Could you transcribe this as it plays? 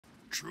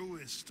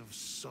truest of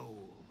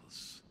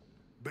souls,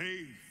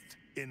 bathed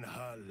in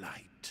her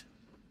light.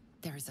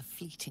 There is a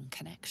fleeting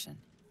connection.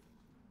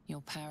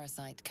 Your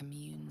parasite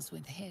communes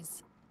with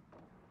his,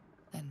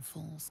 then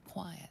falls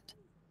quiet.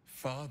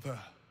 Father,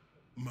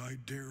 my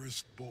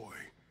dearest boy,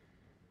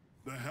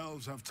 the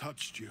hells have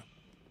touched you,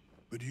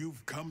 but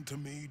you've come to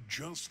me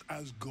just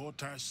as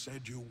Gortash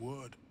said you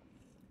would.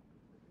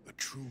 A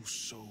true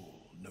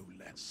soul, no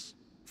less.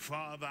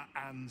 Father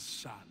and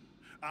son,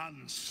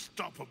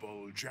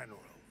 unstoppable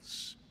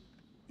generals.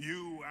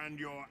 You and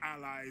your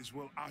allies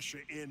will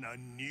usher in a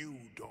new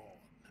dawn.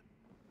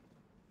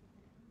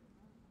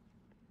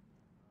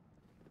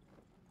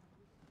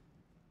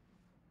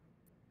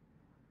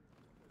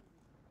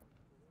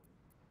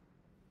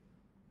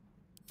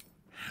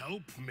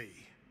 Help me.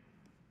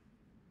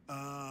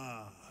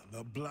 Ah,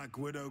 the Black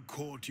Widow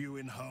caught you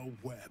in her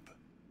web.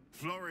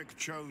 Floric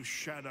chose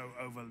shadow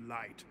over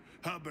light.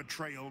 Her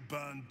betrayal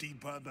burned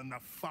deeper than the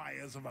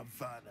fires of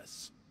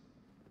Avernus.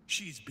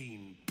 She's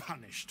been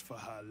punished for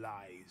her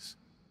lies.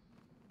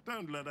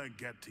 Don't let her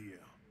get to you.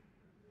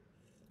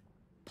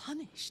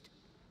 Punished?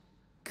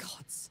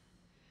 Gods.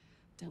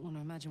 Don't want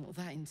to imagine what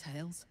that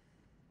entails.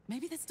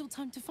 Maybe there's still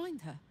time to find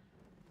her.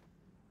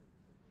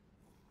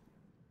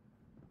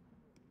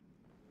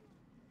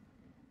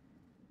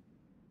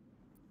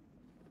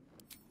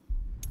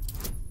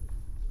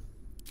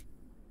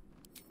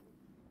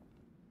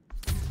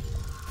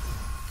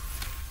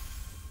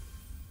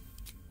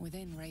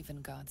 Within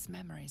Ravengard's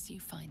memories, you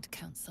find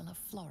Councillor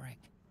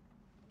Floric.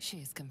 She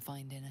is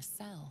confined in a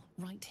cell,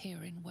 right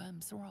here in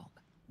Worm's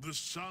Rock. The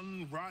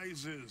sun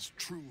rises,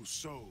 true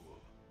soul.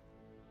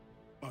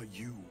 Are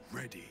you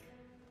ready?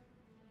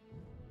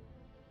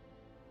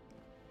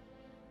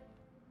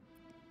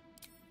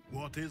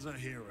 What is a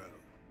hero,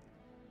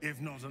 if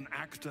not an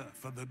actor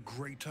for the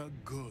greater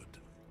good?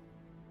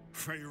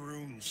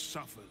 Faerun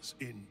suffers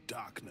in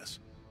darkness.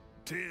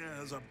 Tyr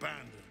has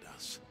abandoned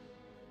us.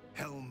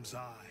 Helm's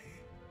Eye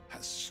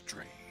has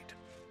strayed.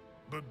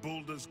 But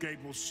Baldur's Gate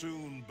will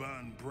soon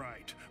burn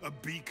bright, a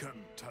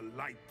beacon to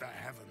light the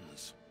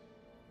heavens.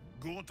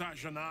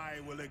 Gortash and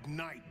I will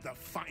ignite the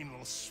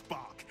final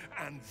spark,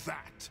 and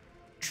that,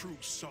 true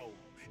soul,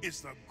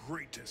 is the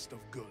greatest of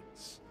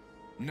goods.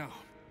 No.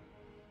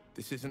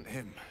 This isn't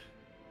him.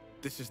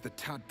 This is the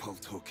tadpole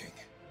talking.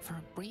 For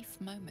a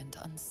brief moment,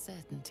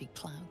 uncertainty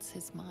clouds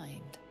his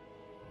mind,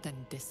 then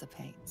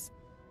dissipates.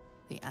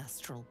 The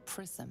astral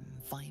prism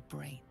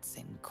vibrates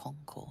in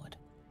concord.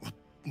 What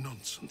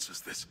nonsense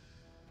is this?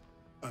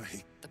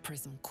 The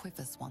prism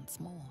quivers once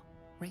more.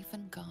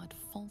 Ravengard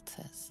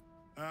falters.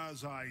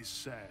 As I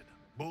said,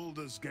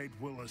 Baldur's Gate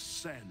will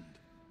ascend.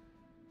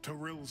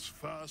 Tyrill's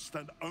first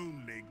and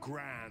only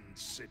grand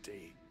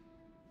city.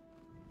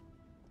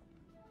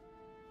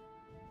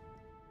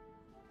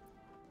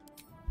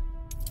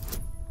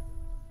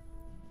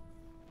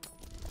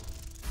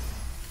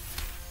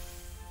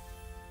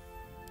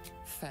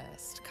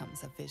 First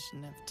comes a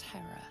vision of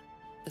terror.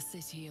 The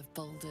city of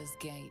Baldur's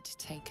Gate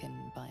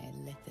taken by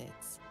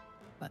Illithids.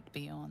 But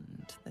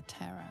beyond the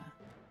terror,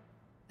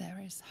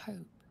 there is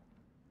hope.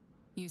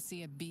 You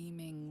see a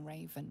beaming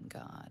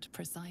Ravengard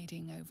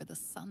presiding over the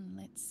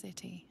sunlit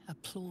city,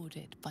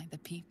 applauded by the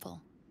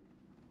people.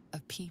 A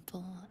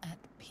people at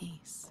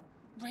peace.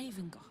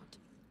 Ravengard,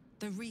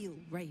 the real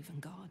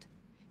Ravengard,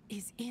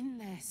 is in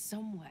there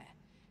somewhere.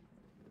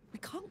 We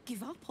can't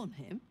give up on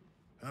him.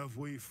 Have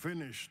we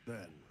finished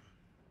then?